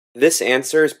This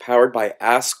answer is powered by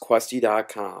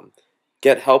AskQuesty.com.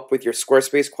 Get help with your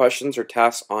Squarespace questions or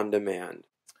tasks on demand.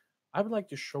 I would like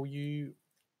to show you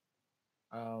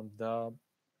the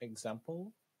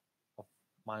example of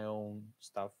my own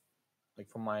stuff, like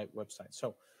from my website.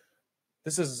 So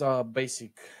this is a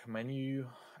basic menu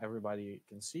everybody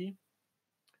can see.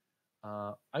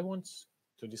 I want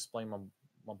to display my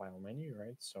mobile menu,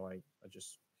 right? So I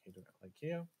just hit click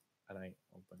here and I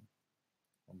open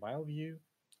mobile view.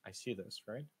 I see this,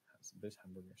 right? Has this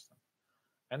hamburger stuff.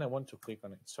 And I want to click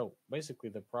on it. So basically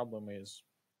the problem is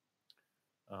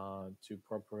to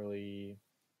properly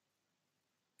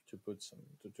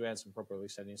to add some properly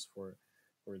settings for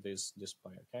this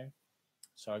display. Okay,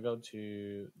 so I go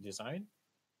to design,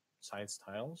 site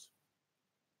styles,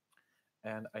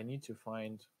 and I need to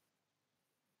find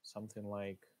something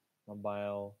like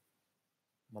mobile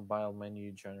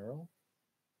menu general.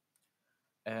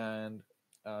 And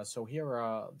so here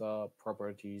are the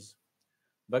properties.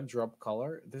 Backdrop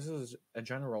color, this is a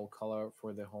general color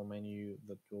for the whole menu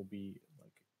that will be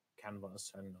like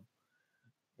canvas. I don't know.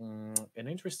 An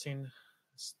interesting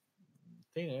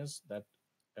thing is that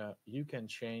you can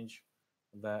change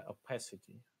the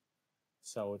opacity,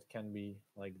 so it can be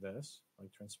like this,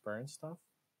 like transparent stuff,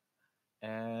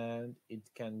 and it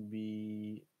can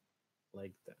be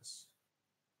like this,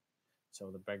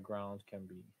 so the background can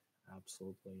be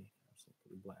absolutely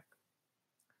black.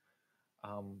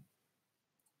 um,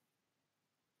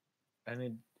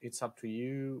 and it's up to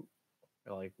you,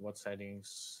 like what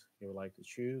settings you would like to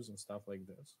choose and stuff like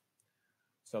this.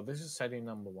 So this is setting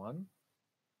number one.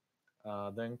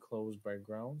 Then close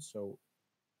background, so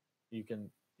you can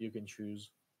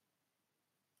choose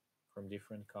from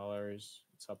different colors.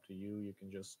 It's up to you. You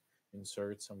can just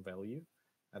insert some value,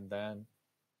 and then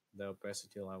the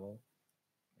opacity level,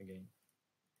 again,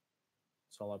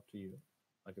 it's all up to you.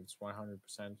 Like if it's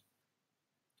 100%,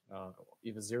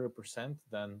 if it's 0%,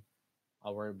 then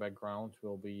our background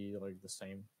will be like the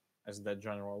same as that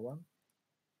general one.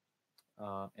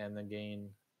 And again,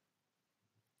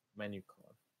 menu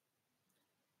color.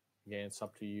 Again, it's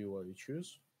up to you what you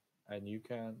choose, and you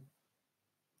can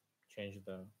change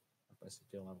the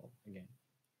opacity level again.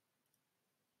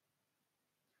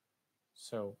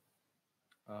 So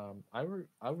I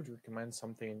would recommend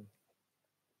something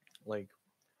like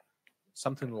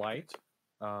something light,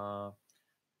 uh,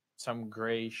 some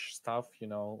grayish stuff,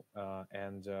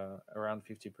 and around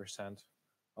 50%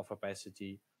 of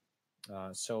opacity.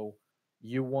 So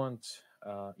you won't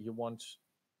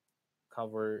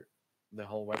cover the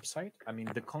whole website. I mean,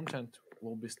 the content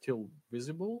will be still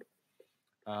visible,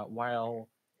 while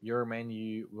your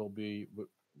menu will be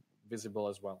visible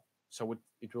as well. So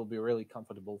it will be really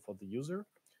comfortable for the user.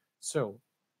 So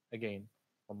again,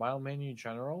 mobile menu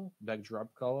general,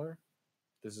 backdrop color.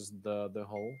 This is the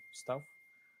whole stuff.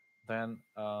 Then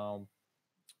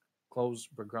close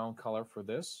background color for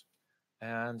this,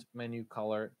 and menu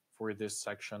color for this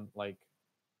section, like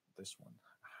this one.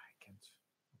 I can't.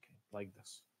 Okay, like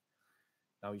this.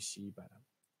 Now you see better.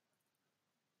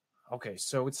 Okay,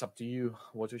 so it's up to you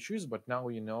what to choose, but now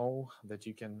you know that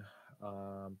you can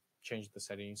change the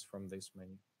settings from this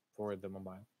menu for the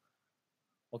mobile.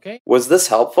 Okay. Was this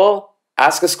helpful?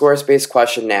 Ask a Squarespace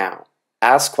question now.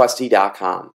 AskQuesty.com.